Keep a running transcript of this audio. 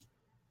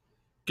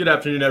Good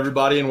afternoon,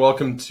 everybody, and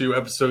welcome to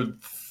episode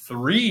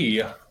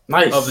 3 of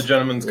the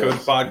Gentleman's Coach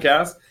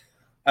podcast.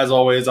 As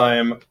always, I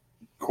am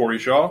Corey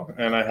Shaw,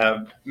 and I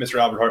have Mr.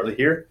 Albert Hartley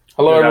here.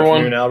 Hello, Good everyone.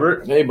 afternoon,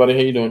 Albert. Hey, buddy. How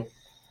you doing?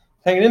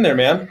 Hanging in there,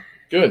 man.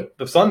 Good.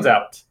 The sun's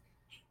out.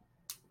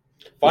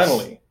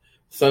 Finally.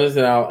 The sun is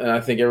out, and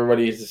I think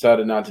everybody has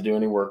decided not to do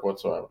any work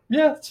whatsoever.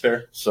 Yeah, that's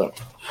fair. So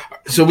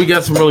we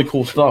got some really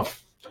cool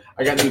stuff.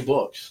 I got new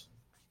books.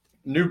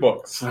 New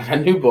books. I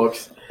got new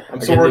books. I'm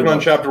still working on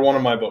chapter 1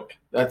 of my book.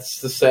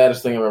 That's the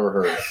saddest thing I've ever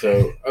heard.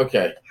 So,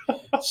 okay.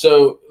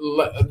 So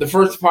the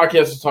first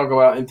podcast was talk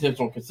about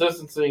intentional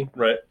consistency.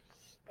 Right.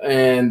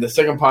 And the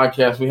second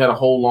podcast, we had a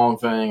whole long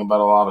thing about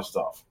a lot of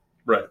stuff.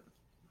 Right.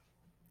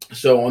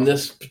 So on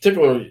this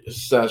particular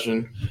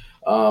session,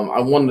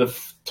 I wanted to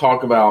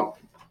talk about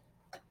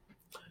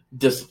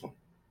discipline.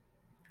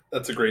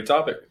 That's a great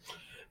topic.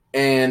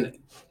 And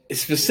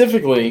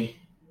specifically,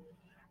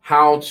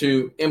 how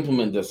to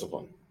implement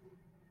discipline.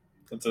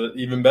 That's an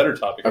even better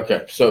topic.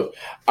 Okay, so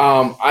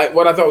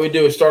what I thought we'd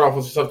do is start off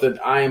with stuff that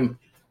I'm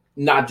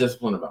not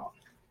disciplined about.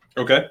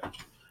 Okay.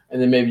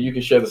 And then maybe you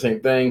can share the same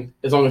thing,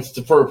 as long as it's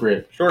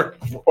appropriate. Sure.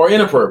 Or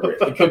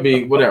inappropriate. It could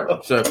be whatever.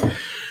 So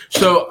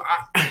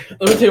let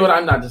me tell you what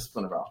I'm not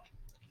disciplined about.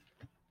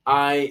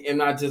 I am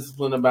not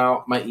disciplined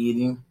about my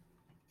eating.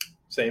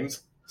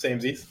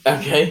 Samesies.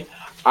 Okay.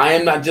 I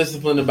am not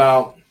disciplined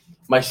about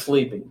my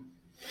sleeping.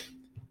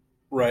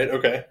 Right,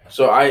 okay.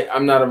 So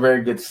I'm not a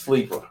very good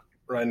sleeper.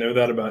 I know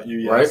that about you,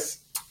 yes.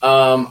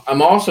 Right?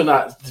 I'm also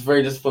not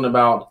very disciplined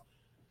about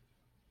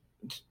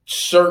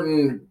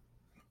certain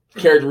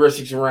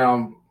characteristics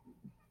around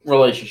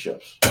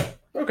relationships.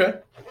 Okay.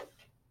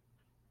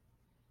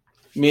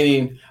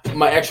 Meaning,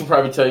 my ex will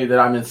probably tell you that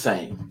I'm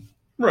insane.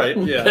 Right,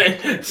 yeah.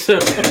 Okay? So,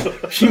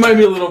 she might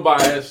be a little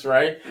biased,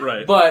 right?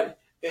 Right. But,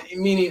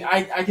 meaning,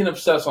 I can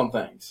obsess on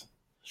things.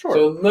 Sure.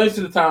 So, most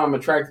of the time, I'm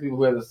attracted to people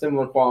who have a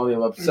similar quality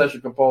of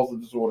obsession-compulsive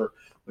disorder,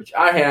 which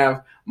I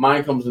have.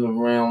 Mine comes in the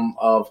realm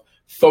of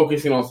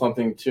focusing on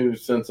something to a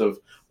sense of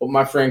what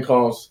my friend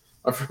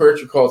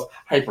Richard calls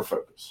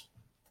hyperfocus.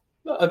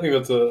 I think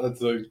that's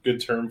a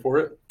good term for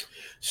it.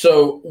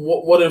 So,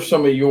 what are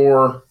some of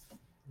your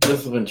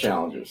discipline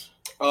challenges?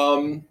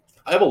 I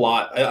have a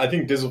lot. I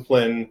think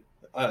discipline.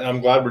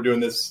 I'm glad we're doing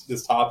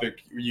this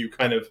topic. You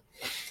kind of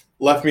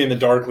left me in the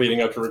dark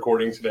leading up to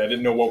recording today. I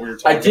didn't know what we were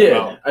talking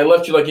about. I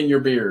left you like in your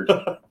beard.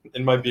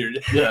 In my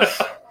beard.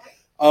 Yes.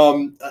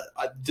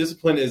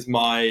 Discipline is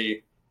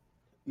my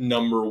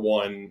number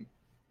one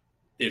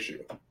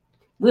issue.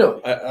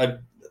 Really?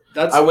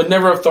 I would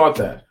never have thought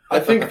that. I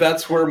think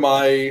that's where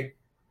my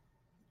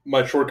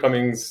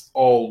shortcomings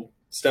all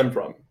stem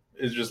from,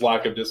 is just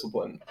lack of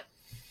discipline.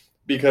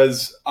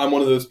 Because I'm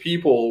one of those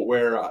people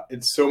where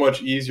it's so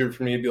much easier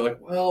for me to be like,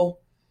 well,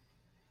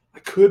 I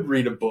could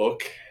read a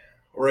book,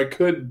 or I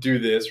could do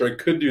this, or I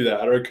could do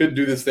that, or I could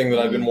do this thing that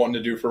I've been wanting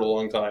to do for a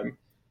long time.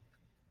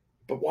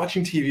 But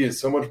watching TV is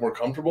so much more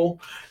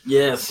comfortable.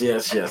 Yes.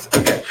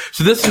 Okay.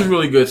 So this is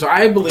really good. So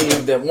I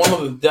believe that one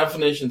of the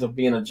definitions of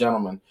being a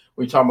gentleman,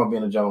 when you talk about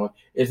being a gentleman,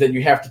 is that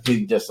you have to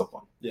be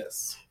disciplined.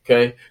 Yes.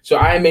 Okay. So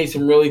I made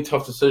some really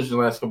tough decisions the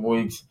last couple of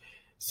weeks,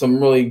 some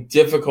really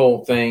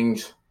difficult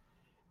things,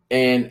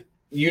 and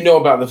you know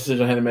about the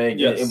decision I had to make.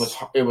 Yes.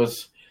 It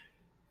was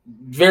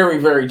very,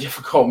 very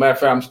difficult. Matter of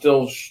fact, I'm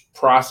still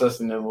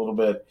processing it a little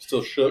bit.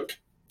 Still shook?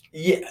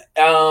 Yeah.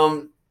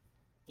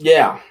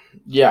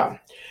 Yeah.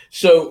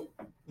 So,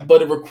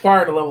 but it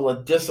required a level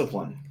of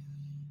discipline.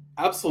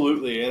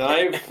 Absolutely.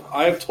 And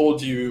I've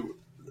told you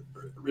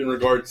in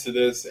regards to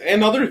this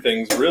and other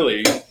things,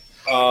 really,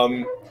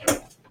 I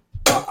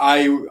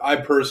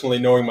personally,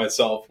 knowing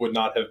myself, would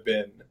not have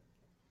been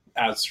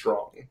as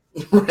strong.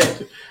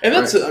 Right. And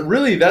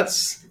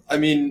I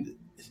mean,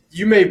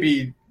 you may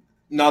be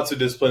not so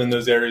disciplined in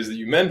those areas that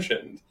you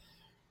mentioned,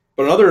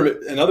 but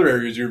in other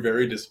areas, you're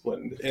very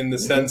disciplined in the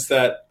sense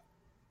that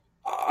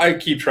I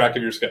keep track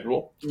of your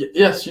schedule.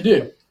 Yes, you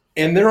do.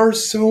 And there are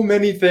so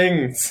many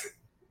things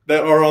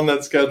that are on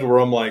that schedule where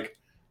I'm like,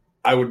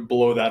 I would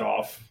blow that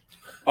off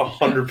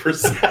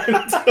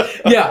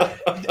 100%. Yeah,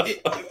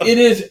 it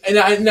is.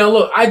 And now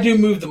look, I do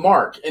move the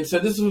mark. And so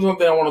this is one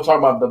thing I want to talk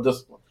about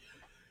discipline.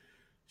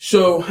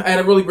 So I had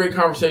a really great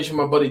conversation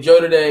with my buddy Joe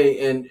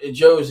today, and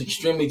Joe is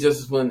extremely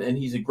disciplined, and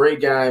he's a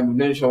great guy. We've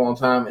known each other a long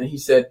time. And he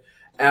said,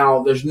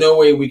 Al, there's no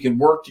way we can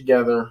work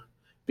together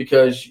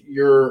because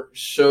you're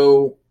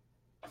so...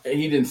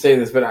 He didn't say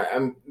this, but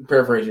I'm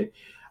paraphrasing.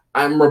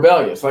 I'm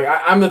rebellious. Like,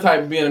 I'm the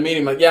type of being in a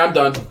meeting, like, yeah, I'm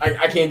done.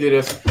 I can't do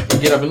this.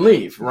 Get up and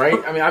leave, right?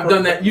 I mean, I've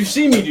done that. You've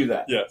seen me do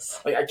that. Yes.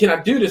 Like, I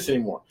cannot do this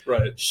anymore.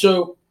 Right.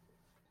 So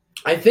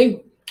I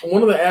think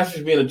one of the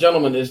aspects of being a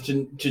gentleman is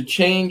to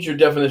change your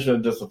definition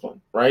of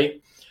discipline,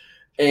 right?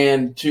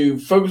 And to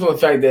focus on the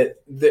fact that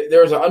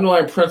there's an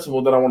underlying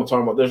principle that I want to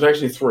talk about. There's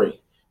actually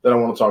 3 that I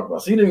want to talk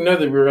about. So you didn't know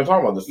that we were going to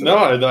talk about this today.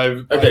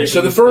 No, Okay,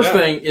 so the first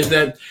thing is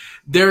that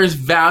there is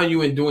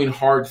value in doing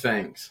hard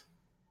things.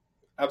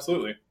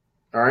 Absolutely.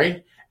 All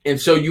right? And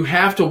so you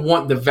have to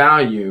want the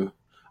value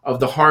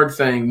of the hard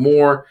thing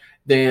more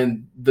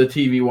than the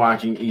TV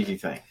watching easy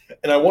thing.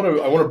 And I want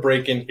to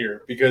break in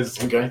here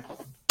because Okay.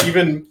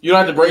 even You don't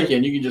have to break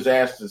in. You can just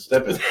ask to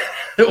step in.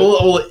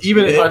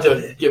 even You don't have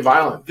to get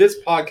violent. This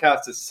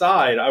podcast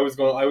aside, I was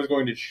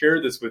going to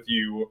share this with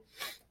you,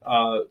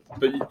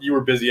 but you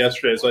were busy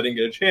yesterday, so I didn't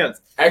get a chance.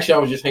 Actually, I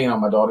was just hanging out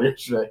with my daughter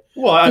yesterday.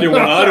 Well, I didn't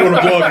want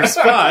to blow up your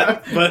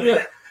spot, but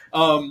Yeah.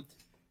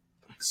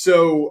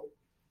 So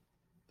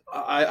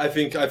I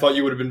thought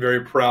you would have been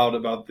very proud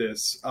about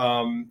this.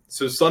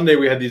 So Sunday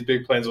we had these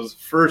big plans. It was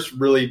the first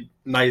really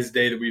nice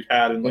day that we've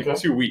had in like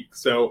 2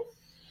 weeks. So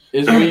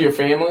is we your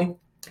family?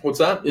 What's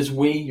that? Is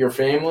we your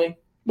family?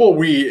 Well,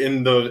 we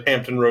in the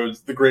Hampton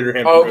Roads, the greater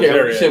Hampton Roads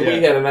area. So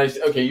we had a nice.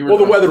 Okay, you were. Well,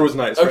 the weather was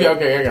nice. Okay, right?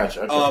 okay, I got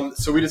you. Okay.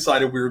 So we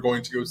decided we were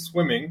going to go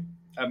swimming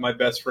at my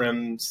best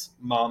friend's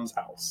mom's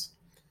house,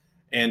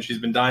 and she's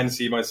been dying to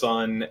see my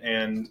son,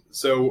 and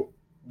so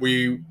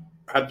we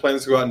had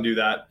plans to go out and do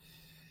that.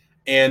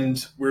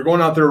 And we were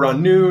going out there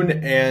around noon,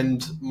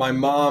 and my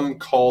mom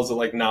calls at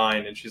like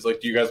 9, and she's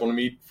like, "Do you guys want to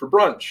meet for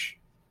brunch?"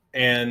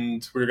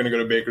 And we were going to go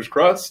to Baker's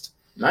Crust.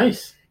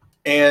 Nice.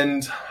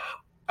 And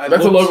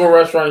that's a local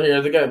restaurant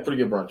here. They got a pretty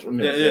good brunch.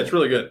 Yeah, it's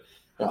really good.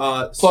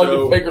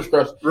 Plug Baker's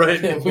Crust. Right.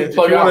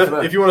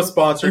 If you want to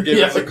sponsor, give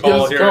us a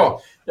call here.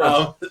 Call.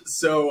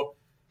 So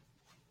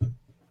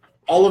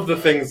all of the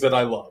things that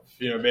I love,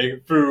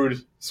 make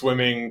food,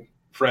 swimming,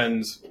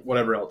 friends,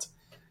 whatever else.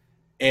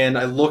 And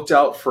I looked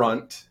out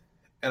front,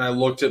 and I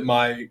looked at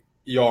my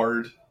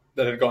yard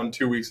that had gone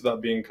 2 weeks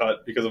without being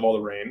cut because of all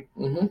the rain.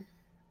 Mm-hmm.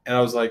 And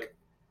I was like,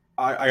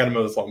 I got to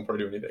mow this lawn before I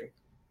do anything.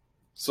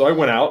 So I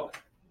went out,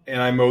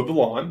 and I mowed the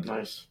lawn.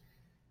 Nice.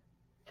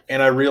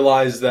 And I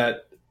realized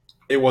that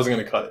it wasn't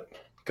going to cut it.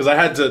 Because I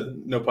had to,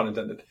 no pun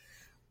intended,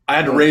 I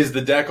had to raise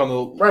the deck on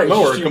the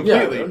mower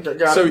completely.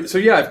 So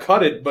yeah, I've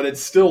cut it, but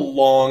it's still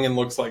long and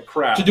looks like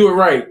crap. To do it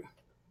right,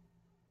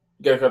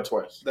 you got to cut it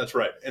twice. That's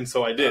right. And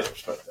so I did,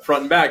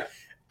 front and back.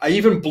 I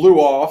even blew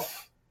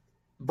off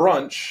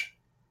brunch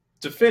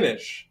to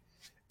finish.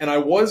 And I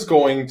was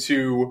going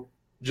to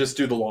just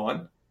do the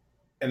lawn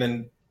and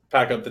then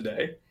pack up the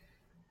day.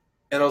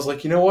 And I was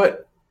like, you know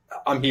what?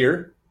 I'm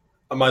here.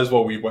 I might as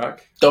well weed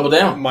whack. Double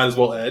down. Might as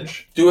well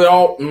edge. Do it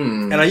all.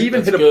 And I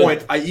even hit a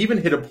point. I even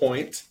hit a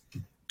point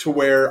to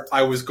where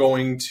I was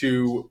going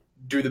to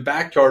do the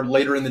backyard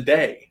later in the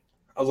day.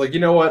 I was like, you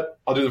know what?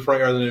 I'll do the front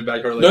yard and then do the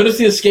backyard later. Notice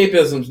the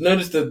escapisms.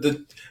 Notice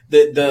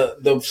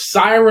the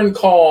siren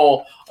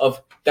call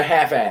of the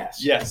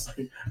half-ass. Yes,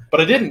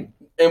 but I didn't.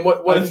 And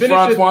what does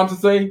Ron Swanson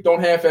say? Don't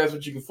half-ass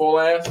what you can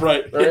full-ass.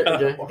 Right. Yeah.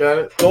 Okay. Got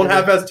it. Don't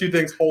half-ass two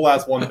things,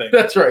 whole-ass one thing.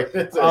 That's right.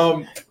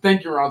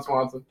 Thank you, Ron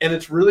Swanson. And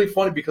it's really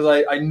funny because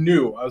I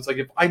knew. I was like,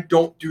 if I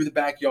don't do the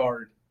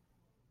backyard,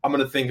 I'm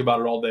going to think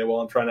about it all day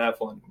while I'm trying to have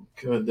fun.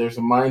 Good. There's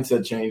a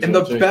mindset change. And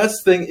the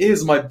best thing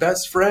is my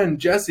best friend,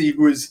 Jesse,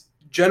 who is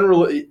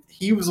generally,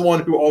 he was the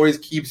one who always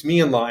keeps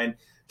me in line,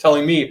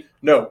 telling me,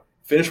 no,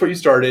 finish what you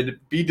started,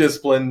 be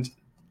disciplined,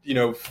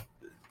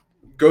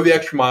 go the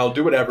extra mile,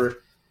 do whatever.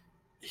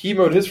 He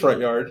mowed his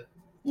front yard,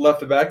 left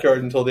the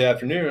backyard until the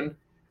afternoon.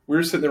 We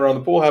were sitting around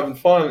the pool having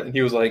fun, and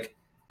he was like,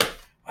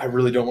 I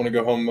really don't want to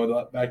go home and mow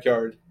that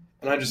backyard.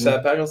 And I just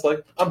sat back and I was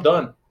like, I'm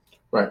done.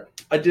 Right.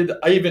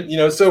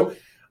 So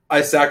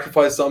I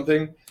sacrificed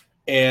something,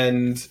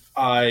 and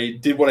I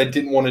did what I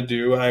didn't want to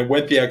do, and I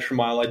went the extra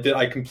mile.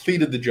 I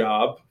completed the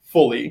job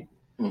fully,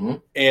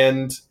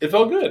 and it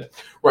felt good.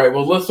 Right.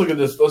 Well, let's look at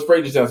this. Let's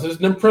break this down. So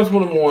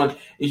principle number one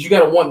is you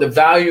got to want the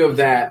value of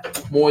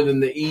that more than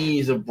the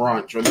ease of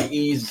brunch or the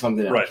ease of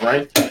something else,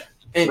 right?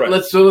 And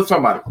let's talk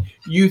about it.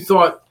 You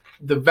thought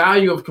the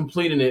value of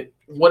completing it,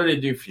 what did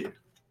it do for you?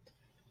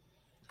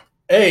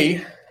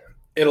 It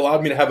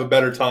allowed me to have a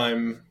better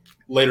time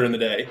later in the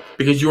day.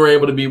 Because you were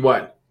able to be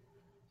what?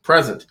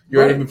 Present. You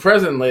were able to be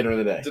present later in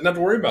the day. Didn't have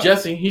to worry about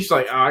Jesse, he's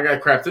like, I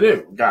got crap to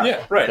do. Got it.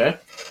 Yeah, right. Okay.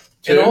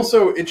 And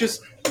also,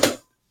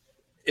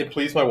 it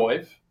pleased my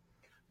wife.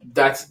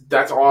 That's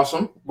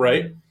awesome.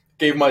 Right.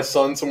 Gave my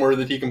son somewhere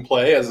that he can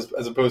play as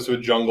opposed to a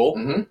jungle.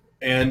 Mm-hmm.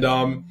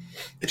 And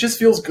it just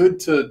feels good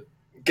to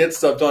get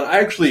stuff done. I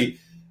actually,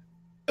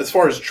 as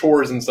far as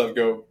chores and stuff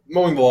go,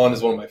 mowing the lawn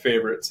is one of my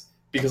favorites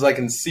because I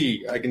can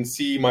see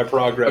my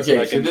progress.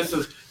 Okay, so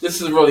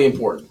this is really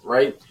important,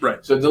 right?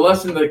 Right. So the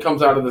lesson that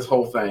comes out of this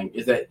whole thing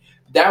is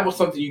that was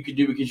something you could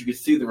do because you could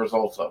see the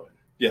results of it.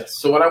 Yes.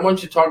 So what I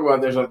want you to talk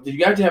about,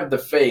 you have to have the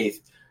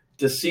faith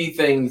to see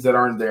things that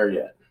aren't there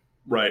yet.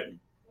 Right.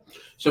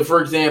 So,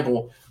 for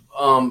example,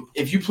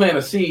 if you plant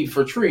a seed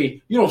for a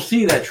tree, you don't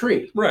see that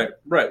tree. Right.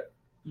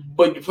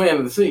 But you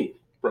planted the seed.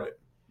 Right.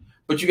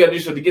 But you got to do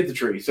something to get the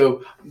tree.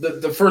 So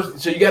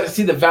so you got to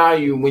see the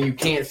value when you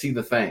can't see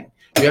the thing.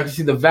 You have to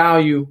see the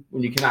value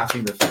when you cannot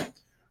see the thing.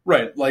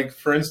 Right. Like,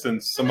 for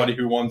instance, somebody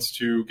who wants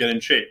to get in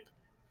shape.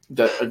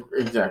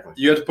 Exactly.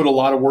 You have to put a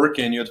lot of work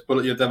in. You have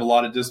to have a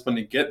lot of discipline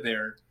to get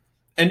there.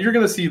 And you're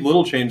going to see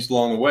little changes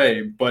along the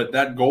way. But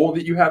that goal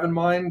that you have in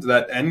mind,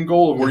 that end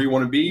goal of where you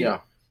want to be,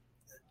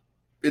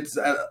 it's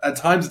at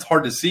times it's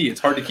hard to see. It's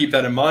hard to keep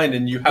that in mind.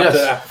 And you have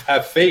to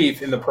have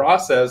faith in the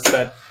process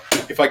that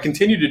if I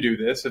continue to do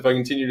this, if I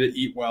continue to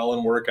eat well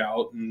and work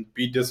out and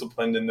be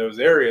disciplined in those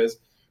areas,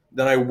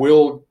 then I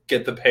will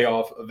get the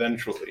payoff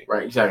eventually.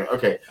 Right, exactly.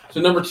 Okay,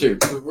 so number 2,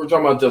 we're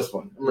talking about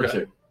discipline. Number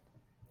 2,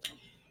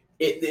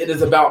 it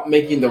is about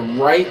making the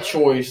right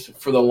choice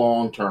for the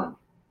long term.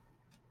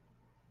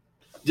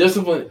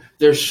 Discipline,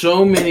 there's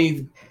so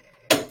many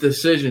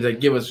decisions that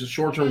give us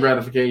short-term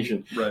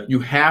gratification. Right. You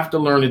have to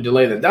learn to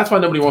delay that. That's why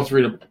nobody wants to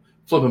read a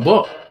flipping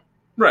book.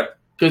 Right.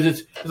 Because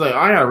it's like,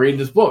 I got to read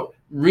this book.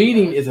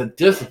 Reading is a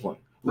discipline.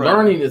 Right.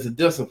 Learning is a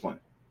discipline.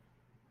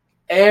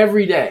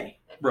 Every day,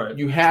 right,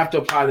 you have to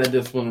apply that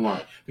discipline in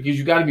life because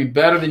you got to be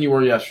better than you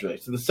were yesterday.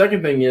 So the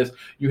second thing is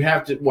you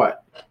have to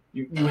what?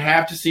 You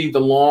have to see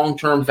the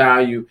long-term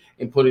value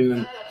in putting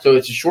them. So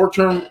it's a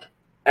short-term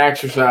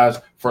exercise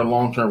for a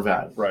long-term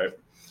value. Right.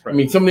 I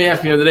mean, somebody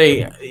asked me the other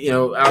day,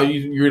 Al,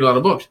 you read a lot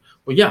of books.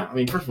 Well, yeah. I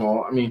mean, first of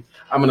all,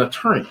 I'm an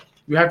attorney.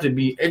 You have to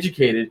be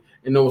educated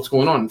and know what's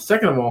going on. And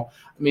second of all,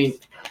 I mean,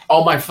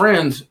 all my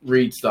friends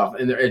read stuff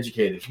and they're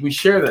educated. We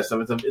share that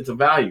stuff. It's a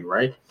value,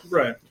 right?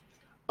 Right.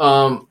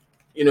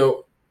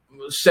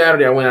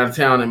 Saturday I went out of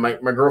town and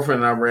my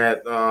girlfriend and I were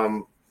at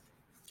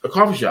a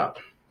coffee shop.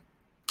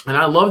 And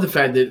I love the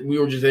fact that we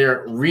were just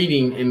there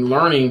reading and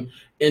learning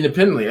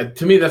independently.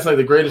 To me, that's like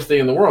the greatest thing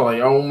in the world. Like,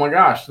 oh my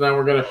gosh, now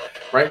we're going to,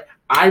 right?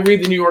 I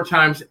read the New York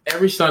Times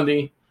every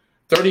Sunday,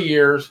 30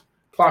 years,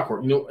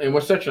 clockwork. And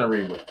what section I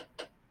read with?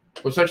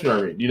 What section do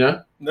I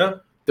read? No.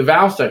 The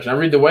vow section. I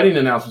read the wedding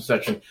announcement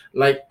section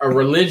like a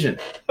religion.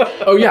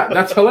 Oh, yeah,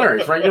 that's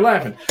hilarious, right? You're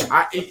laughing.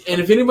 And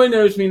if anybody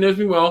knows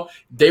me well,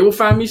 they will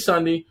find me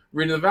Sunday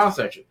reading the vow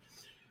section.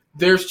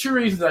 There's 2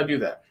 reasons I do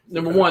that.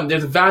 Number 1,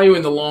 there's a value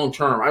in the long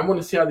term. I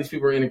want to see how these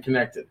people are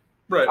interconnected.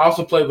 Right. I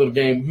also play a little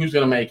game, who's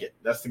going to make it?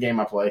 That's the game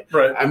I play.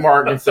 Right. I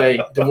mark and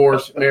say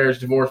divorce, marriage,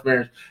 divorce,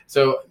 marriage.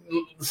 So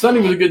Sunday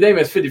was a good day,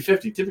 but it's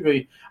 50-50.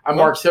 Typically, I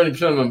mark 70%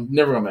 of them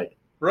never going to make it.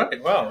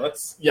 Right. Wow.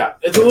 Yeah.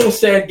 It's a little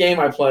sad game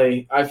I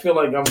play. I feel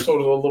like I'm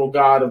sort of a little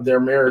god of their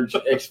marriage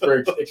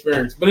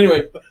experience. But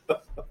anyway,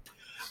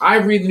 I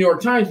read the New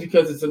York Times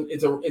because it's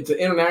an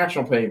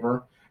international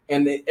paper,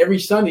 and every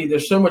Sunday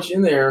there's so much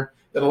in there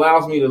that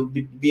allows me to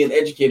be an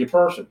educated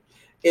person.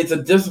 It's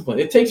a discipline.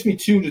 It takes me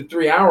 2 to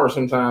 3 hours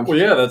sometimes. Well,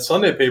 yeah, that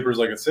Sunday paper is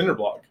like a cinder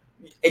block.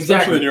 Exactly.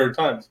 Especially the New York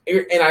Times.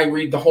 And I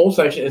read the whole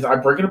section. I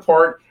break it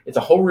apart. It's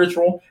a whole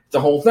ritual. It's a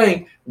whole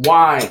thing.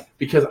 Why?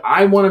 Because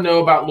I want to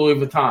know about Louis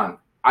Vuitton.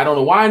 I don't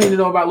know why I need to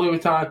know about Louis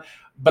Vuitton,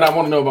 but I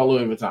want to know about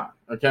Louis Vuitton.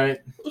 Okay?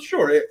 Well,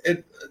 sure.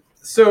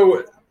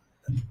 So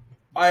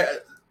my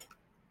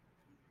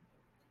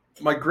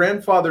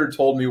grandfather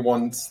told me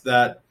once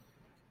that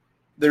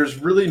there's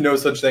really no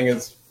such thing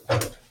as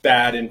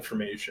bad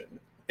information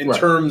in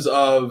terms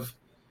of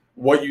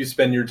what you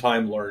spend your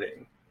time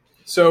learning.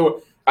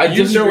 So I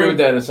disagree with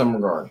that in some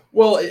regard.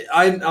 Well,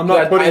 I'm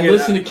not putting I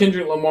listened to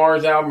Kendrick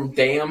Lamar's album,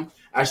 Damn.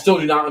 I still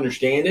do not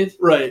understand it.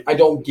 Right. I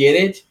don't get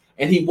it.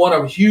 And he won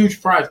a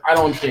huge prize. I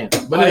don't understand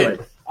it. But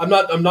anyway. I'm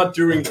not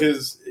doing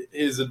his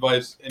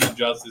advice any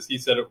justice. He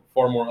said it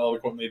far more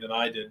eloquently than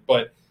I did.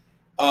 But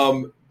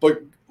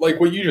like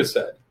what you just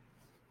said,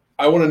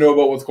 I want to know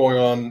about what's going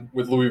on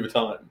with Louis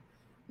Vuitton.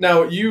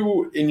 Now,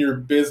 you in your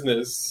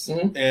business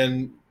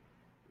and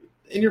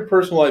in your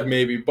personal life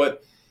maybe,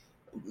 but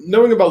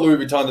knowing about Louis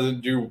Vuitton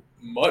doesn't do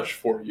much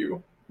for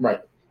you.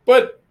 Right.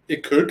 But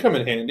it could come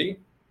in handy.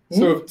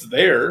 So if it's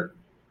there,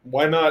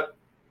 why not,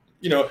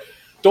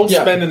 don't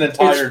spend an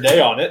entire day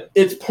on it.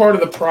 It's part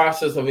of the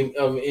process of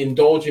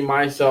indulging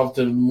myself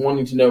to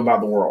wanting to know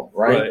about the world,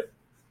 right?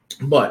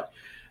 But,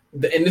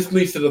 and this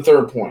leads to the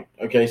third point,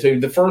 okay? So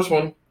the first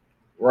one,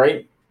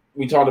 right,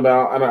 we talked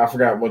about, I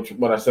forgot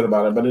what I said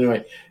about it, but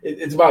anyway,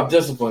 it's about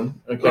discipline,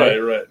 okay?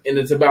 Right. And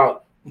it's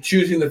about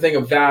choosing the thing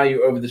of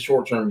value over the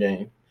short-term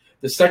gain.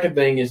 The second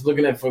thing is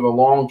looking at for the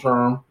long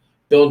term,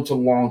 build to the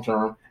long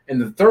term. And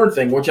the third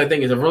thing, which I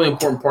think is a really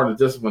important part of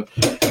discipline,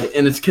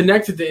 and it's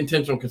connected to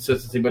intentional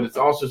consistency, but it's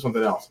also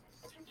something else.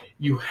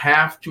 You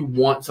have to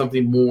want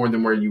something more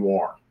than where you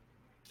are.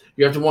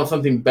 You have to want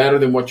something better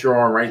than what you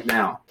are right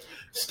now.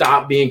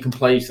 Stop being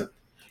complacent.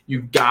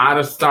 You got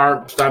to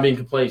stop being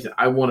complacent.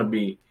 I want to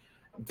be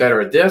better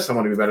at this. I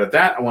want to be better at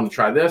that. I want to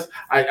try this.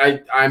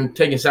 I'm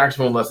taking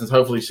saxophone lessons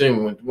hopefully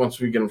soon once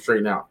we get them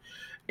straightened out.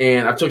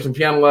 And I took some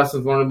piano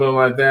lessons, learned a bit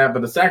like that.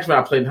 But the saxophone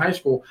I played in high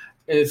school,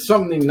 and it's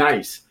something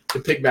nice to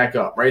pick back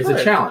up, right? It's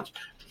a challenge,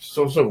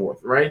 so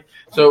forth, right?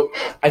 So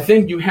I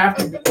think you have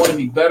to want to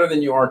be better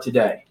than you are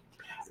today.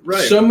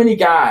 Right. So many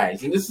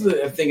guys, and this is,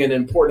 I think, an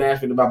important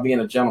aspect about being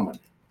a gentleman.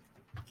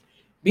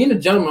 Being a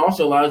gentleman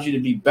also allows you to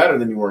be better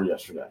than you were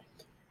yesterday.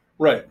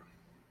 Right.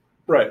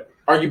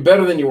 Are you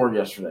better than you were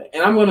yesterday?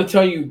 And I'm going to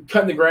tell you,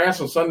 cutting the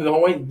grass on Sunday the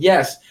whole way,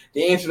 yes.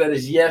 The answer to that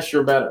is yes,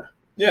 you're better.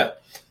 Yeah.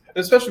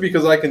 Especially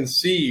because I can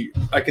see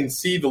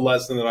the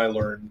lesson that I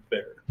learned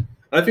there. And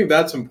I think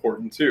that's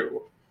important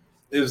too.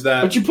 Is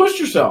that But you pushed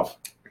yourself.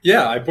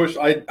 Yeah, I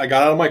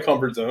got out of my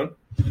comfort zone.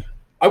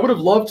 I would have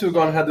loved to have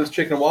gone and had those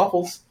chicken and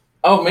waffles.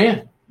 Oh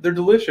man. They're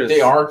delicious.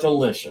 They are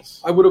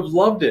delicious. I would have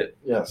loved it.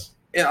 Yes.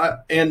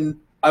 And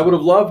I would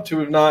have loved to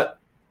have not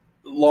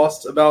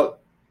lost about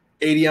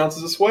 80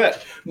 ounces of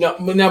sweat. No,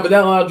 but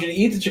that allowed you to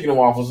eat the chicken and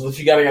waffles if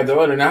you got to get there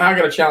later. Now, I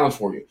got a challenge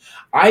for you.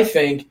 I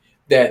think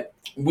that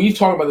we've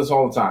talked about this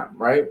all the time,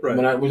 right? Right.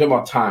 We're talking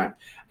about time.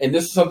 And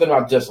this is something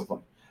about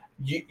discipline.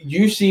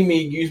 You see me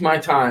use my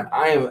time.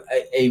 I am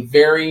a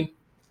very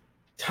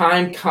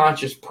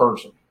time-conscious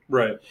person.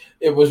 Right.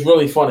 It was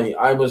really funny.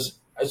 I've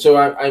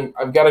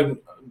got a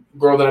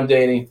girl that I'm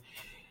dating.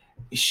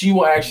 She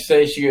will actually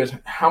say, she goes,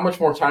 how much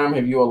more time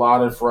have you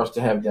allotted for us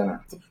to have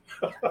dinner?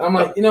 And I'm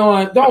like, you know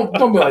what?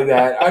 Don't be like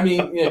that. I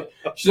mean,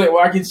 she's like,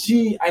 well,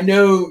 I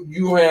know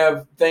you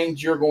have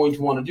things you're going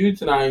to want to do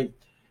tonight.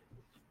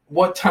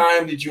 What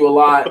time did you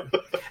allot?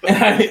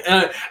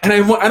 And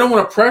I don't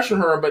want to pressure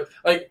her, but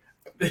like,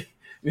 I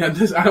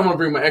don't want to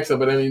bring my ex up,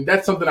 but I mean,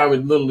 that's something I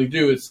would literally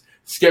do is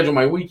schedule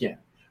my weekend,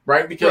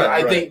 right? Because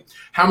I think,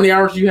 how many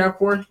hours do you have,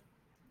 Corey?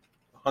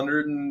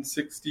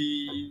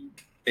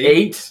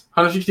 168.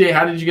 168.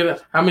 How did you get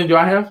it? How many do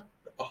I have?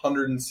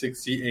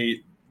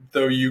 168.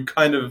 Though you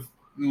kind of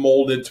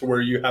mold it to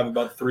where you have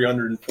about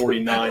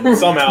 349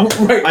 somehow.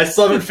 Right. I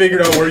still haven't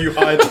figured out where you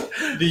hide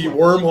the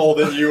wormhole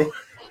that you.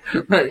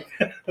 Right.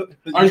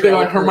 Aren't they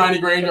like Hermione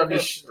Granger?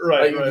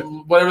 Right.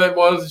 Whatever that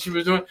was that she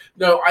was doing.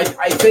 No, I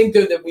think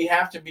that we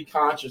have to be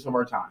conscious of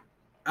our time.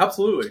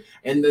 Absolutely.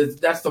 And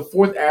that's the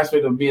fourth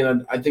aspect of being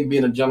a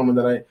gentleman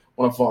that I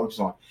want to focus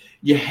on.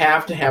 You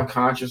have to have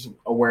conscious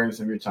awareness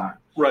of your time.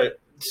 Right.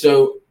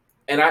 So,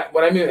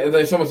 what I mean is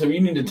like someone said,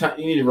 you need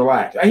to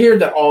relax. I hear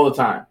that all the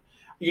time.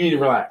 You need to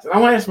relax. And I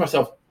want to ask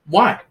myself,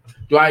 why?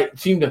 Do I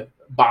seem to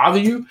bother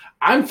you?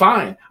 I'm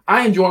fine.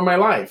 I enjoy my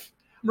life.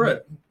 Right.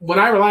 When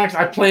I relax,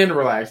 I plan to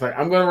relax. Like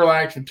I'm going to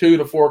relax from 2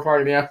 to 4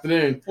 o'clock in the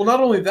afternoon. Well, not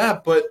only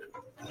that, but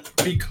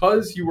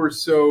because you're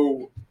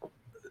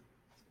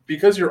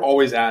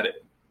always at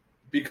it,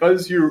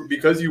 because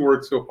you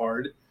work so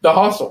hard, the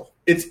hustle.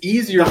 It's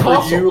easier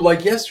for you,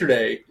 like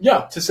yesterday,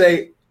 to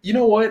say, you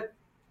know what,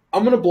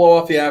 I'm going to blow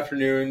off the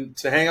afternoon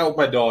to hang out with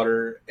my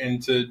daughter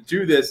and to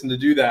do this and to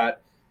do that.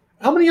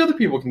 How many other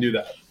people can do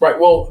that? Right.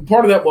 Well,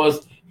 part of that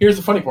was, here's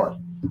the funny part.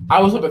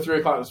 I was up at 3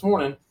 o'clock this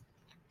morning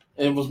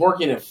and was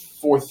working at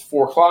 4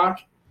 o'clock.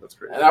 That's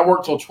great. And I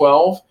worked till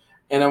 12,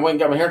 and I went and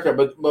got my haircut.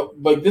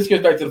 But this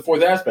goes back to the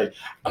fourth aspect.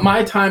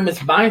 My time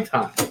is my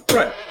time.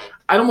 Right.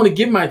 I don't want to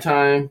give my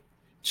time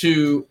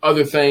to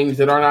other things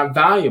that are not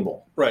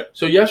valuable. Right.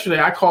 So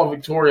yesterday I called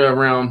Victoria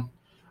around,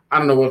 I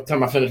don't know what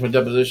time I finished my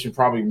deposition,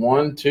 probably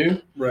 1, 2.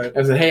 Right.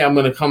 I said, hey, I'm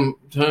going to come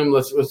home.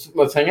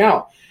 Let's hang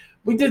out.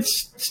 We did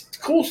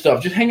cool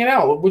stuff, just hanging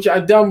out, which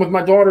I've done with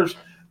my daughters.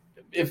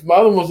 If my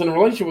other one was in a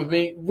relationship with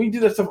me, we do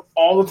that stuff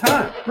all the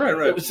time.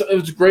 Right. It was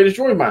the greatest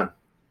joy of mine.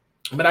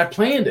 But I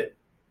planned it.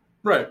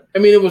 Right. I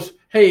mean, it was,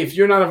 hey, if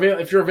you're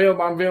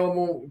available, I'm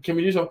available. Can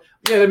we do something?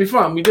 Yeah, that'd be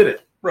fun. We did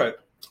it. Right.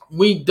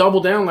 We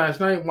doubled down last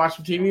night, watched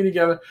some TV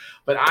together.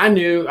 But I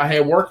knew I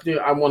had work to do.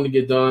 I wanted to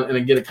get done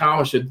and get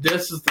accomplished. So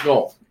this is the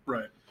goal.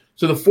 Right.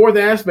 So the fourth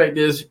aspect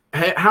is,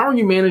 how are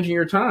you managing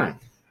your time?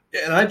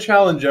 Yeah, and I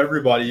challenge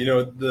everybody.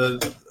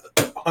 The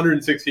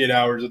 168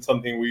 hours. It's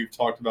something we've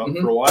talked about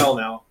for a while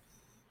now.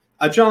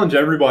 I challenge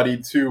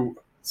everybody to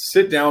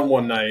sit down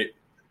one night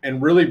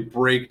and really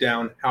break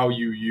down how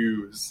you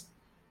use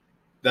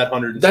that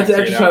 168 That's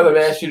an exercise hours.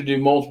 I've asked you to do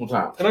multiple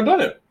times. And I've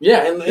done it.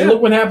 Yeah, and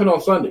look what happened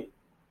on Sunday.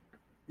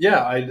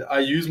 Yeah, I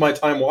use my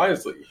time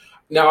wisely.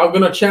 Now, I'm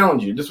going to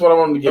challenge you. This is what I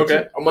wanted to get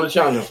to. I'm going to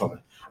challenge you on something.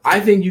 I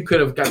think you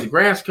could have got the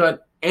grass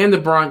cut and the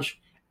brunch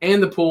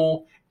and the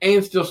pool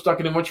and still stuck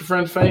it in what's your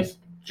friend's face?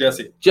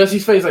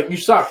 Jesse's face, like, you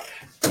suck.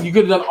 You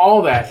could have done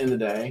all that in the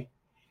day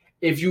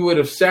if you would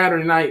have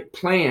Saturday night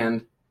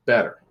planned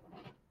better.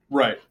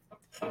 Right.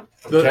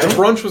 The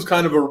brunch was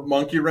kind of a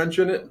monkey wrench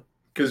in it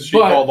because she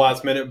called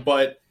last minute.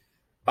 But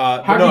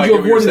how could you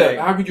avoid that?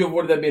 How could you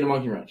avoid that being a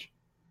monkey wrench?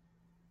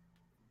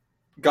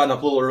 Gotten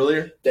up a little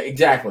earlier.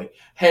 Exactly.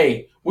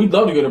 Hey, we'd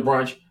love to go to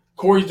brunch.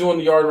 Corey's doing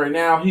the yard right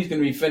now. He's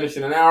going to be finished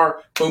in an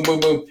hour. Boom, boom,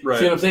 boom. Right.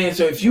 See what I'm saying?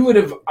 So if you would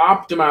have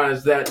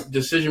optimized that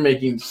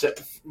decision-making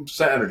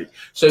Saturday.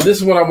 So this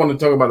is what I want to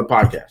talk about the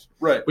podcast.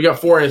 Right. We got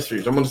 4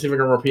 answers. I'm going to see if I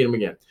can repeat them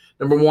again.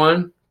 Number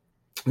 1,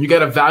 you got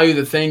to value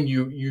the thing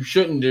you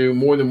shouldn't do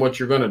more than what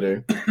you're going to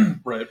do.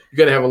 Right. You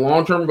got to have a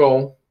long-term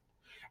goal.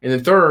 And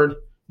then third,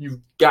 you've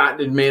got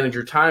to manage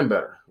your time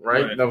better.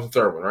 Right? That was the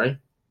third one, right?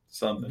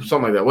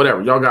 Something like that.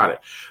 Whatever. Y'all got it.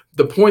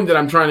 The point that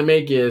I'm trying to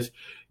make is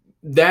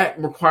that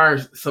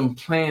requires some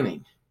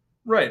planning.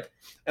 Right.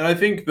 And I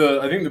think the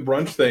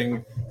brunch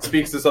thing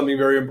speaks to something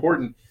very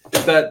important.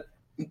 Is that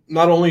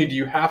not only do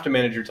you have to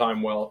manage your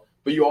time well,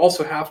 but you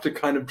also have to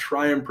kind of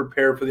try and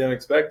prepare for the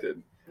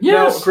unexpected.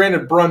 Yes. Now,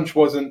 granted, brunch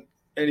wasn't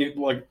it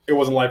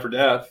wasn't life or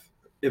death.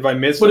 If I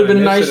missed it, would have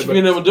been nice if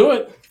being able to do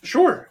it.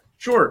 Sure.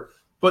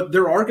 But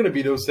there are going to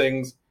be those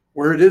things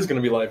where it is going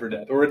to be life or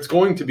death, or it's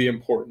going to be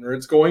important, or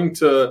it's going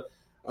to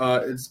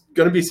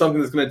be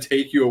something that's going to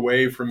take you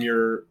away from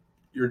your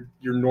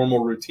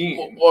normal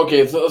routine.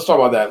 Okay, so let's talk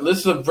about that. This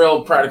is a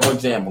real practical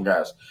example,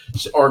 guys,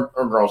 or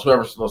girls,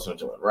 whoever's listening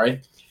to it,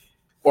 right?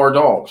 Or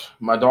dogs.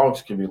 My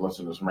dogs could be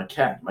listening to this. My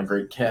cat, my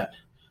great cat,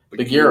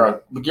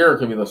 Bagheera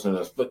could be listening to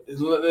this. But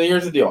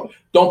here's the deal: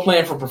 don't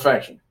plan for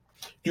perfection.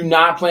 Do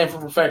not plan for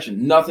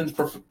perfection. Nothing's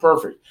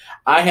perfect.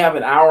 I have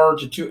an hour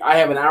to 2. I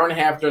have an hour and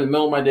a half during the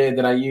middle of my day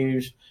that I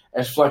use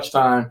as flex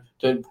time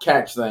to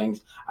catch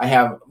things.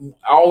 I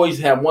always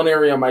have one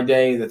area of my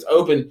day that's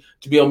open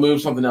to be able to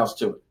move something else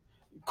to it.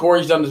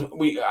 Corey's done this.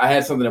 I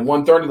had something at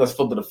 1:30. Let's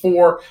flip it to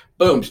 4.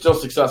 Boom, still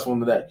successful in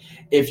the day.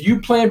 If you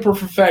plan for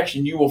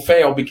perfection, you will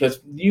fail because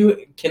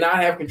you cannot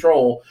have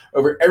control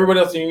over everybody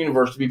else in the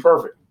universe to be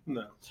perfect.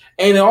 No.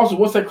 And also,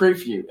 what's that create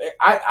for you?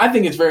 I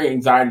think it's very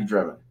anxiety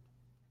driven.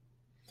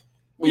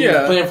 When you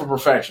plan for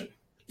perfection.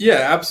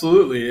 Yeah,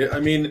 absolutely. I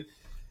mean,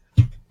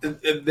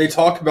 they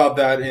talk about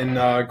that in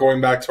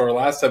going back to our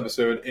last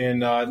episode in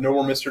No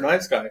More Mr.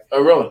 Nice Guy.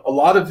 Oh, really? A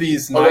lot of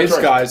these nice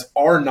guys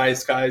are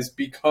nice guys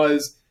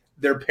because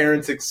their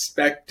parents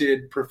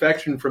expected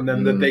perfection from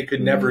them that they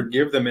could never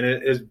give them, and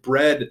it has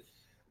bred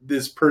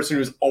this person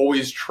who's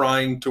always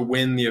trying to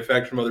win the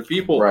affection of other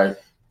people. Right.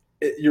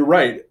 You're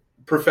right.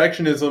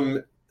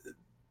 Perfectionism,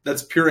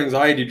 that's pure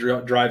anxiety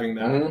driving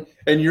that,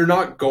 and you're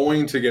not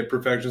going to get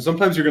perfection.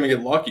 Sometimes you're going to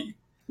get lucky.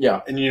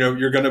 Yeah, and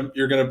you're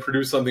gonna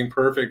produce something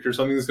perfect, or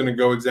something that's going to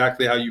go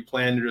exactly how you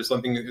planned it, or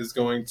something that is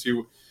going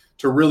to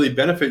really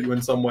benefit you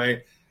in some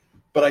way.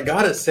 But I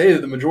gotta say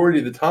that the majority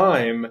of the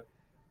time,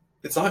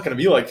 it's not going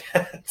to be like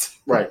that.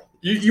 Right.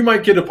 You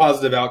might get a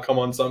positive outcome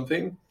on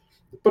something,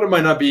 but it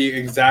might not be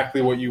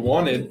exactly what you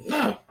wanted.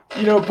 No.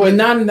 But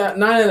 9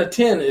 out of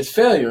 10 is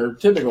failure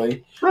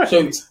typically. Right.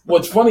 So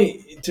what's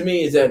funny to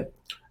me is that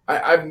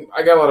I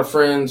got a lot of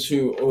friends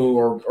who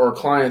are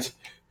clients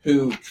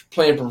who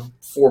plan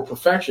for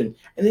perfection,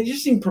 and they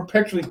just seem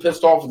perpetually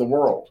pissed off at the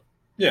world.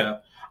 Yeah.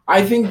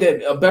 I think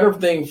that a better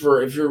thing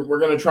we're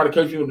going to try to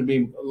coach people to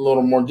be a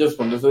little more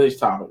disciplined is today's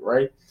topic,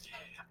 right?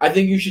 I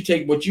think you should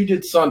take what you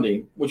did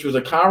Sunday, which was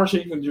a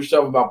conversation with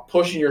yourself about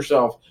pushing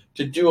yourself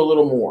to do a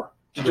little more,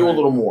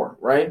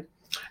 right?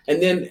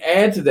 And then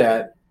add to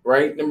that,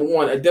 right? Number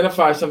one,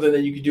 identify something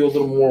that you could do a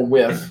little more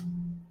with,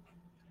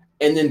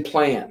 and then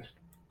plan.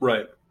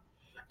 Right.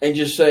 And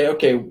just say,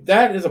 okay,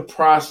 that is a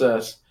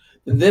process.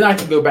 And then I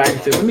can go back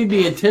and say, let me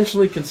be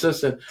intentionally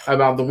consistent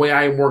about the way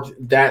I worked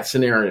that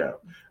scenario,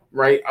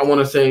 right? I want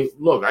to say,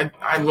 look,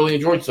 I really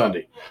enjoyed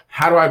Sunday.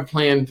 How do I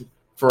plan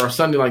for a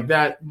Sunday like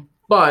that,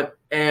 but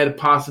add a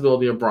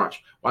possibility of brunch?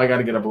 Well, I got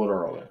to get up a little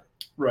earlier.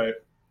 Right.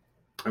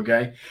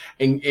 Okay?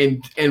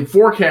 And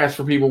forecast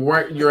for people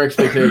where your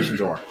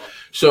expectations are.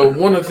 So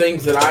one of the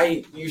things that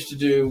I used to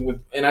do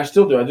and I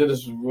still do, I did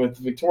this with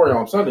Victoria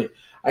on Sunday.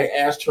 I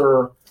asked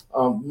her,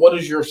 what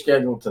is your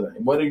schedule today?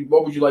 What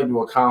would you like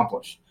to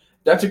accomplish?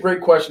 That's a great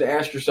question to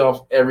ask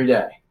yourself every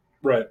day.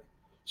 Right.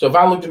 So if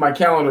I looked at my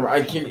calendar,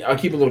 I keep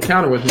a little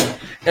counter with me.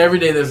 Every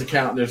day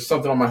there's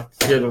something on my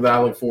schedule that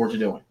I look forward to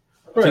doing.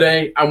 Right.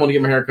 Today, I want to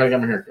get my haircut. I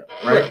got my haircut.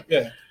 Right?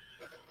 Yeah.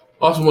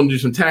 Also want to do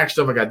some tax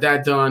stuff. I got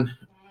that done.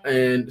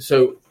 And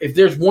so if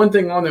there's one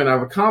thing on there and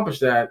I've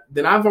accomplished that,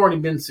 then I've already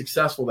been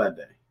successful that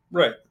day.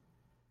 Right.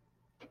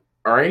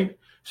 All right?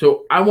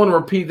 So I want to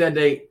repeat that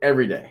day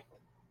every day.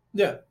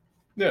 Yeah.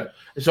 Yeah.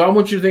 And so I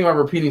want you to think about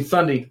repeating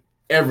Sunday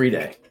every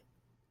day.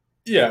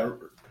 Yeah.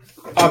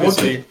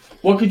 Obviously.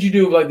 What could you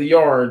do like the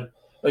yard?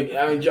 Like,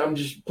 I mean, I'm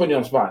just putting you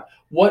on the spot.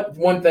 What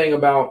one thing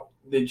about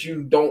that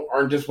you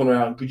aren't disciplined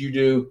around could you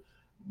do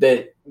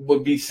that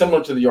would be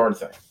similar to the yard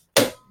thing?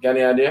 Got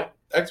any idea?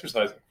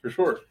 Exercising, for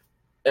sure.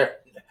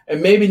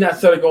 And maybe not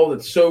set a goal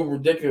that's so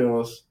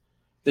ridiculous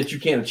that you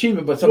can't achieve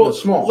it, but something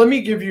small. Let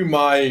me give you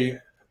my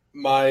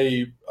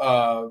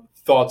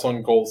thoughts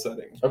on goal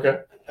setting. Okay.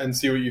 And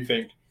see what you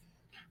think.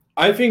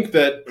 I think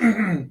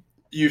that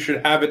you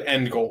should have an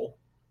end goal.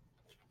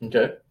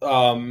 Okay.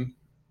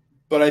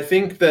 But I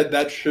think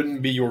that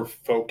shouldn't be your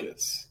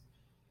focus.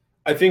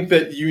 I think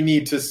that you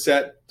need to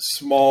set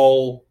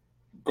small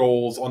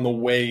goals on the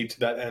way to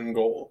that end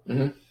goal.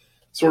 Mm-hmm.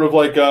 Sort of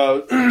like,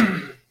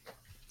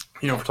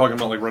 if we're talking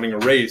about like running a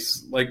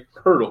race, like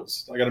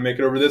hurdles. I got to make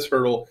it over this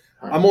hurdle.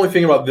 Right. I'm only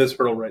thinking about this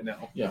hurdle right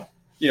now. Yeah.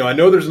 I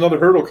know there's another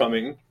hurdle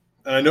coming,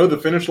 and I know the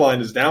finish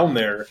line is down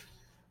there,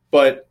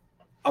 but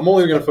I'm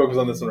only going to focus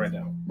on this one right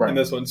now. Right. And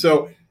this one.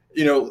 So,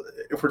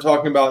 if we're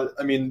talking about,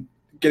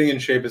 getting in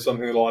shape is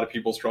something that a lot of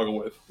people struggle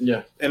with.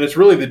 Yeah. And it's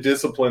really the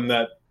discipline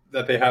that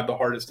they have the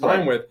hardest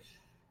time with.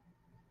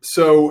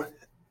 So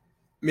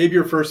maybe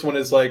your first one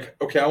is like,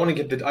 okay, I want to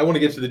get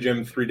to the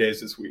gym 3 days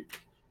this week.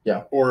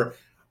 Yeah. Or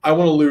I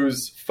want to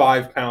lose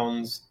 5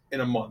 pounds in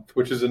a month,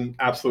 which is an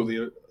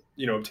absolutely,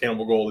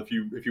 obtainable goal if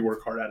you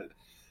work hard at it.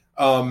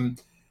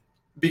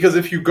 Because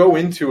if you go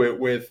into it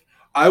with,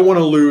 I want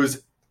to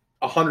lose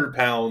 100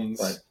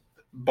 pounds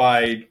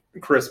by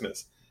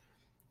Christmas,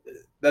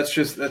 that's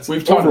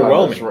we've talked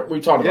overwhelming. About this,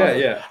 we've talked about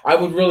it. Yeah. I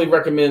would really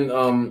recommend.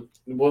 I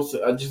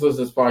just listened to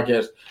this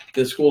podcast,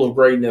 the School of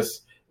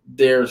Greatness.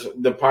 There's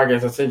the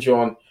podcast I sent you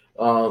on.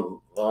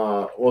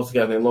 What's the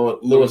guy's name?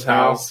 Lewis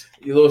House.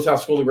 Lewis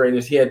House School of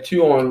Greatness. He had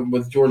 2 on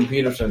with Jordan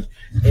Peterson.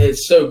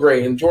 It's so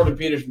great, and Jordan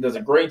Peterson does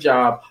a great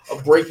job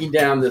of breaking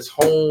down this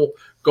whole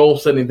goal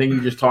setting thing you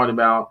just talked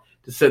about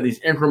to set these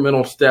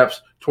incremental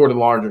steps toward a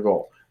larger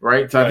goal.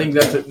 Right. So I think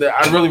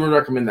I really would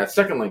recommend that.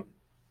 Secondly,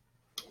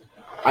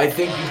 I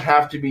think you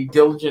have to be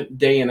diligent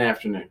day and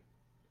afternoon.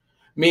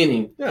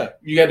 Meaning,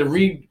 you got to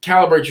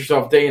recalibrate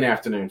yourself day and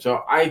afternoon.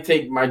 So I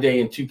take my day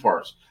in 2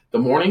 parts. The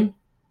morning,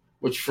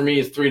 which for me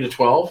is 3 to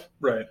 12.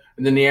 Right.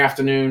 And then the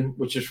afternoon,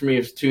 which is for me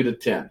is 2 to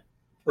 10.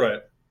 Right.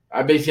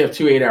 I basically have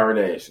 2 8-hour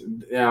days.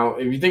 Now,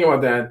 if you think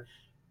about that,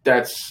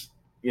 that's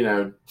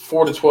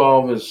 4 to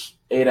 12 is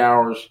 8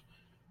 hours,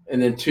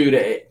 and then 2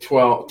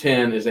 to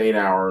 10 is 8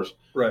 hours.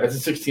 Right. That's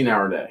a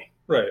 16-hour day.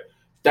 Right.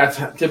 That's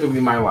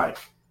typically my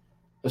life,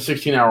 a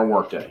 16-hour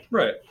workday.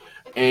 Right.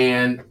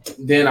 And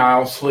then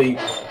I'll sleep,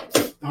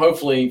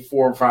 hopefully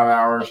 4 or 5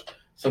 hours.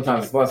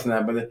 Sometimes it's less than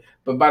that,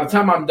 but by the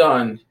time I'm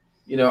done,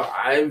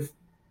 I've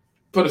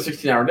put a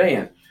 16-hour day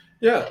in.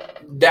 Yeah.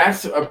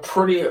 That's a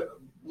pretty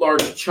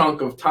large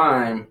chunk of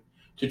time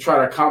to try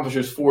to accomplish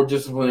those 4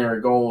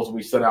 disciplinary goals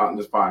we set out in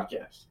this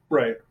podcast.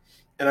 Right.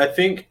 And I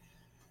think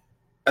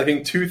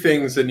 2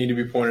 things that need to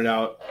be pointed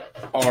out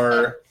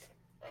are,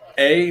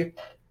 A,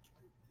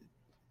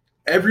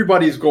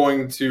 everybody's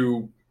going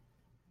to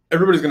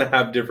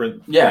have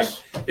different Yes.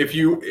 things.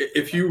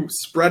 If you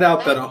spread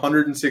out that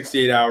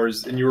 168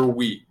 hours in your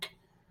week,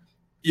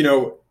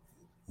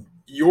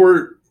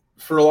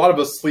 for a lot of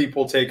us, sleep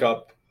will take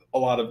up a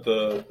lot of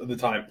the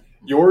time.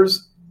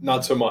 Yours,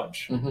 not so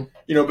much. Mm-hmm.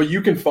 But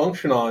you can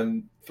function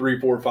on 3,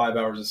 4, 5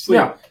 hours of sleep.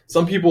 Yeah.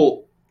 Some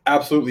people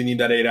absolutely need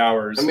that 8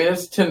 hours. I mean,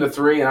 it's 10 to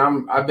 3,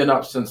 and I've been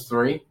up since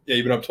 3. Yeah,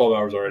 you've been up 12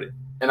 hours already.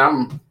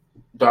 And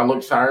do I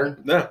look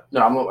tired? Nah.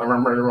 No,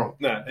 I'm ready to roll.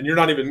 Nah, and you're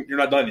not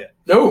done yet.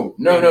 No.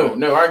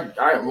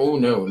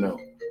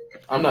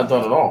 I'm not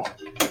done at all.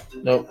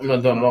 No, I'm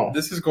not done at all. I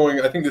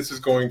think this is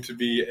going to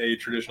be a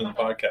tradition of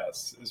the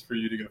podcast, is for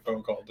you to get a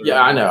phone call.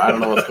 Yeah, I know. I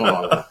don't know what's going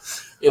on.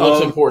 It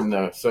looks important,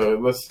 though. So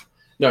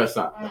no, it's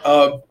not.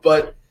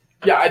 But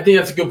yeah, I think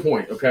that's a good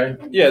point. Okay.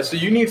 Yeah, so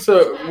you need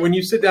to, when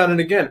you sit down, and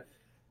again,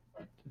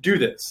 do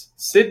this.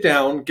 Sit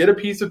down, get a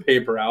piece of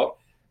paper out,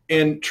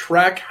 and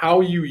track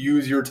how you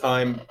use your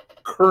time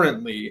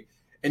currently,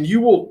 and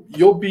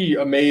you'll be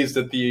amazed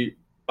at the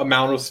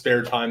amount of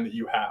spare time that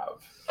you have.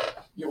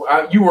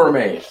 You were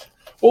amazed.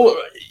 Well,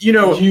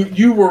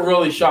 you were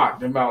really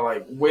shocked about,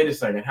 like, wait a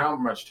second, how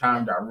much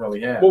time do I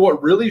really have? Well,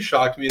 what really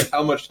shocked me is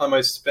how much time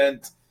I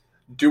spent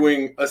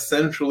doing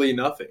essentially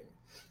nothing.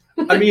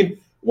 I mean,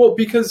 well,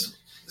 because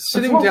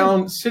sitting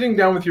down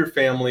with your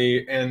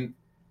family and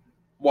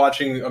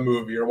watching a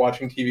movie or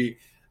watching TV,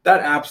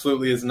 that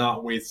absolutely is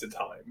not wasted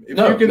time. If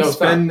you can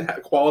spend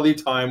quality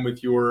time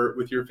with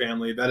your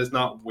family, that is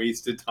not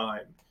wasted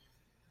time.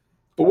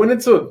 But when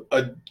it's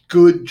a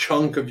good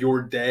chunk of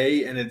your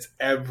day and it's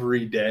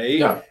every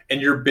day,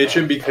 and you're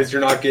bitching because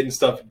you're not getting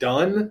stuff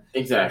done,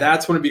 exactly,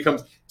 that's when it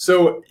becomes.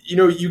 So,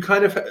 you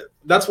kind of,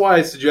 that's why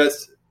I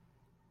suggest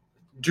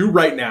do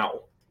right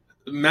now.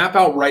 Map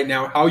out right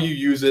now how you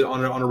use it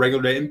on a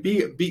regular day, and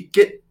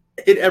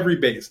hit every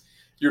base.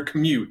 Your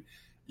commute,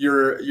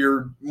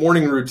 your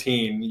morning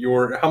routine,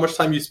 how much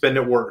time you spend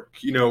at work.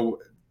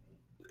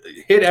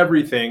 Hit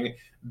everything.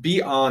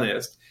 Be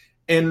honest,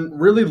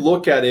 and really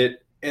look at it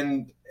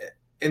and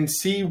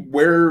see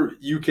where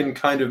you can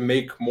kind of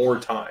make more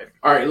time.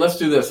 All right, let's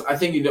do this. I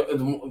think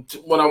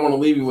what I want to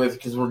leave you with,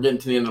 because we're getting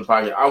to the end of the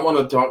podcast, I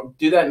want to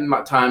do that in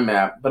my time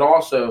map, but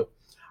also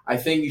I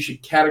think you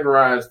should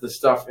categorize the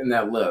stuff in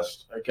that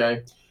list,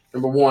 okay?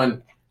 Number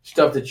 1,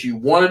 stuff that you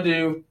want to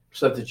do,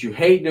 stuff that you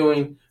hate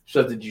doing,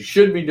 stuff that you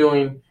should be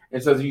doing,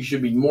 and stuff that you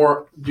should do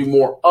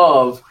more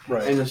of,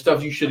 right, and the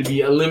stuff you should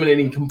be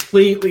eliminating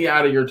completely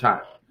out of your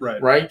time.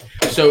 Right.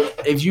 So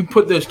if you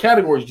put those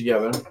categories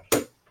together,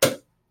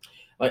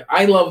 like,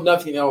 I love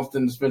nothing else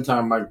than to spend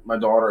time with my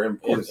daughter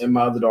and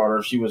my other daughter.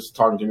 If she was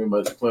talking to me,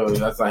 but clearly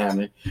that's not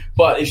happening.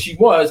 But if she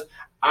was,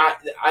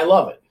 I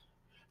love it.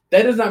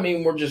 That does not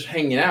mean we're just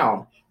hanging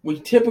out.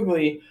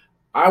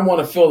 I want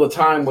to fill the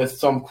time with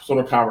some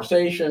sort of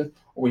conversation,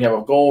 or we have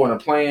a goal and a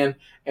plan,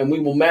 and we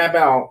will map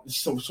out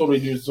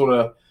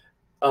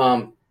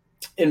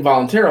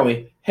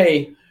involuntarily,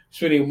 hey,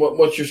 sweetie,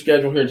 what's your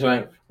schedule here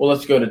tonight? Well,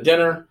 let's go to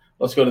dinner.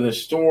 Let's go to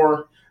this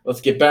store. Let's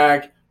get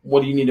back.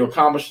 What do you need to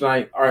accomplish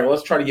tonight? All right,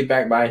 let's try to get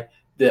back by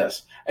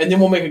this. And then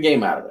we'll make a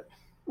game out of it.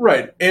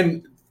 Right.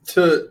 And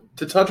to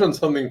touch on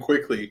something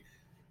quickly,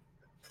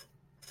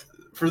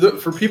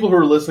 for people who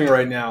are listening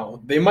right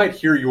now, they might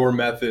hear your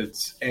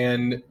methods,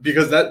 and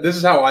because this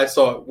is how I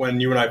saw it when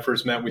you and I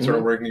first met, we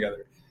started working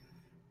together.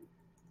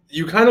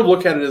 You kind of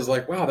look at it as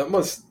like, wow, that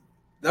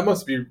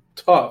must be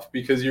tough,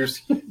 because you're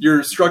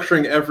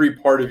structuring every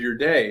part of your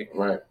day.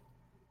 Right.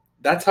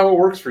 That's how it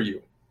works for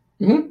you.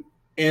 Mm-hmm.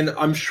 And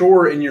I'm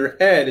sure in your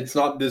head, it's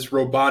not this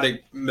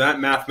robotic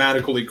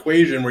mathematical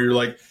equation where you're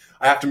like,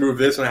 I have to move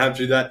this and I have to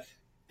do that.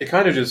 It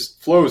kind of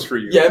just flows for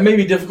you. Yeah, it may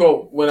be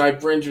difficult when I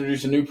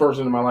introduce a new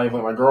person in my life,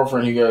 like my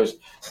girlfriend, who goes,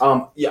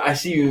 yeah, I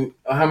see you.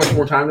 How much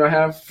more time do I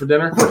have for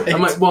dinner? Right.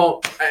 I'm like,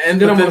 well, and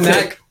then I'm going to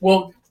say,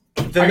 well,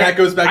 then that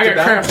goes back to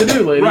crap to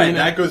do, lady. Right,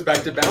 that goes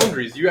back to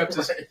boundaries. You have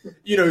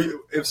to,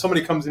 if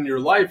somebody comes into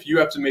your life, you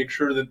have to make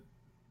sure that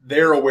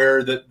they're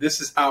aware that this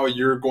is how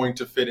you're going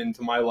to fit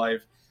into my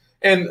life.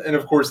 And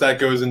of course, that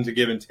goes into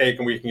give and take,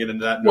 and we can get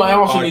into that. Well, I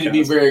also need to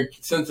be very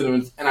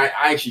sensitive, and I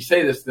actually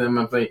say this to them.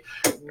 I'm like,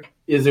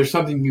 is there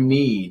something you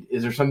need?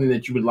 Is there something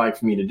that you would like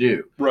for me to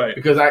do? Right.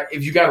 Because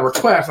if you got a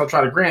request, I'll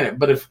try to grant it.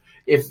 But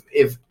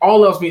if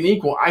all else being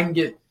equal, I can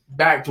get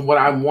back to what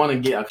I want to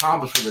get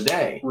accomplished for the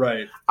day.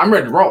 Right. I'm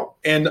ready to roll.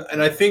 And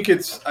I think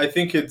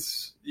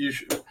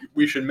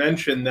we should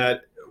mention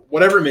that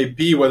whatever it may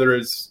be, whether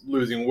it's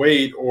losing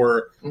weight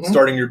or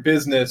starting your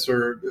business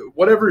or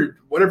whatever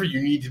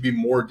you need to be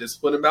more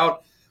disciplined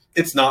about,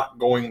 it's not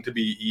going to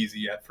be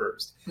easy at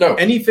first. No.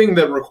 Anything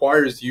that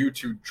requires you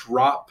to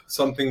drop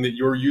something that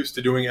you're used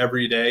to doing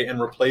every day and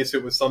replace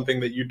it with something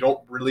that you don't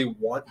really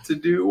want to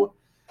do.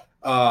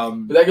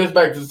 But that goes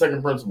back to the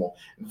second principle: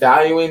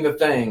 valuing the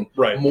thing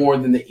more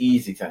than the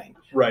easy thing.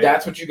 Right.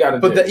 That's what you got to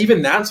do. But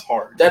even that's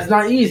hard. That's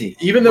not easy.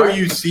 Even though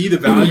you see the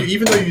value,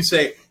 even though you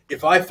say,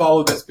 if I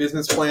follow this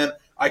business plan,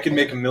 I can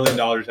make $1 million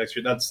next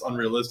year. That's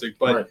unrealistic,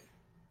 but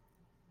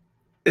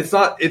it's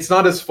not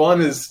as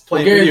fun as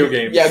playing video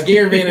games. Yeah,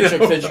 Gary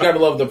Vaynerchuk says you got to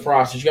love the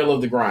process. You got to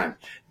love the grind.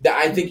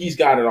 I think he's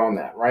got it on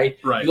that, right?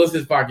 Right. You listen to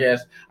this podcast.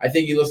 I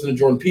think you listen to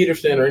Jordan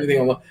Peterson or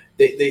anything on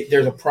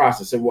there's a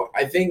process. And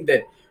I think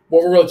that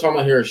what we're really talking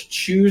about here is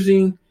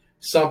choosing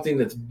something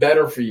that's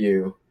better for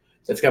you,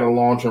 that's got a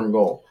long-term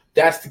goal.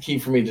 That's the key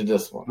for me to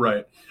discipline.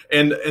 Right.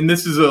 And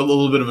this is a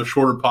little bit of a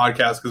shorter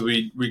podcast because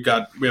we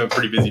have a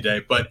pretty busy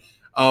day. But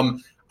I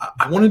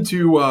want to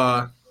do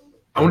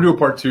a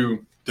part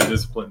 2 to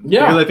discipline.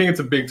 Yeah. Because I think it's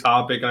a big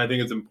topic and I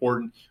think it's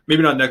important.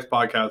 Maybe not next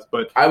podcast,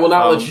 but I will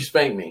not let you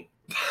spank me.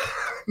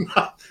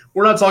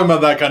 We're not talking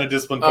about that kind of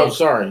discipline. Oh,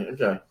 sorry.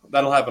 Okay.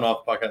 That'll happen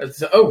off the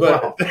podcast.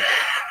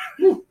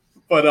 Wow.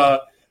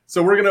 But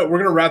so we're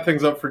gonna wrap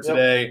things up for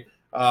today.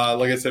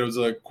 Like I said, it was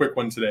a quick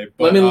one today.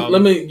 But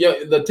let me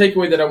the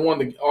takeaway that I want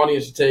the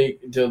audience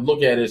to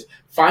look at is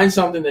find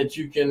something that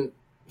you can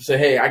say,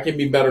 hey, I can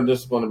be better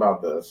disciplined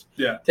about this.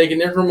 Yeah. Take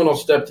an incremental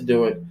step to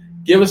do it.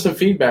 Give us some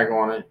feedback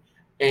on it,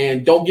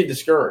 and don't get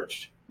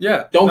discouraged.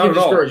 Yeah. Don't get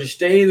discouraged. You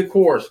stay the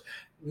course.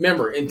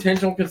 Remember,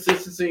 intentional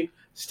consistency.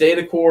 Stay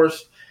the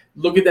course.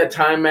 Look at that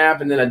time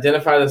map, and then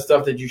identify the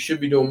stuff that you should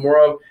be doing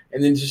more of,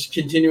 and then just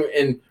continue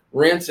and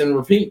rinse and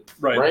repeat.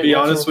 Right. Be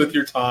honest with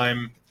your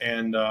time,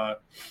 and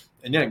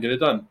yeah, get it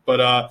done.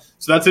 But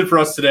so that's it for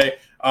us today.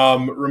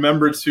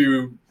 Remember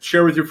to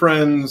share with your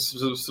friends,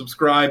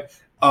 subscribe.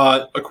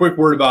 A quick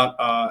word about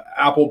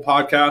Apple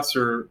Podcasts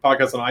or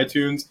podcasts on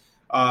iTunes.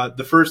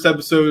 The first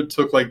episode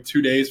took like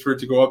 2 days for it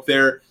to go up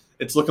there.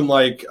 It's looking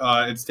like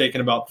it's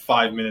taken about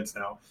 5 minutes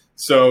now.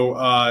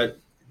 So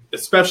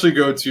especially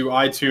go to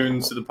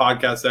iTunes, to the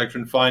podcast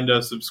section, find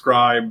us,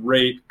 subscribe,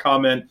 rate,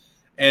 comment,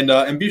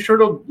 and be sure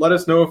to let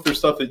us know if there's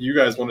stuff that you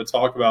guys want to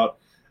talk about.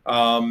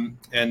 And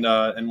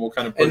we'll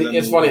kind of put it in.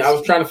 It's funny. I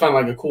was trying to find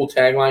like a cool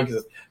tagline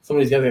because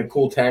somebody's got a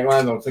cool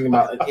tagline. I was thinking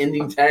about an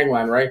ending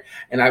tagline, right?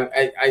 And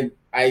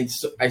I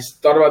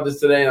thought about this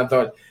today, and I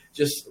thought,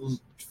 just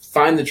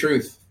find the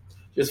truth.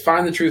 Just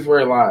find the truth where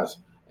it lies,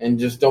 and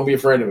just don't be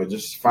afraid of it.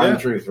 Just find the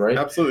truth, right?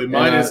 Absolutely.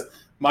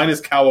 Mine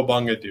is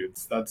cowabunga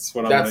dudes. That's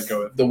what I'm going to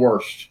go with. The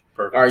worst.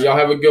 Perfect. All right, y'all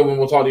have a good one.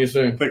 We'll talk to you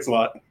soon. Thanks a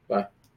lot.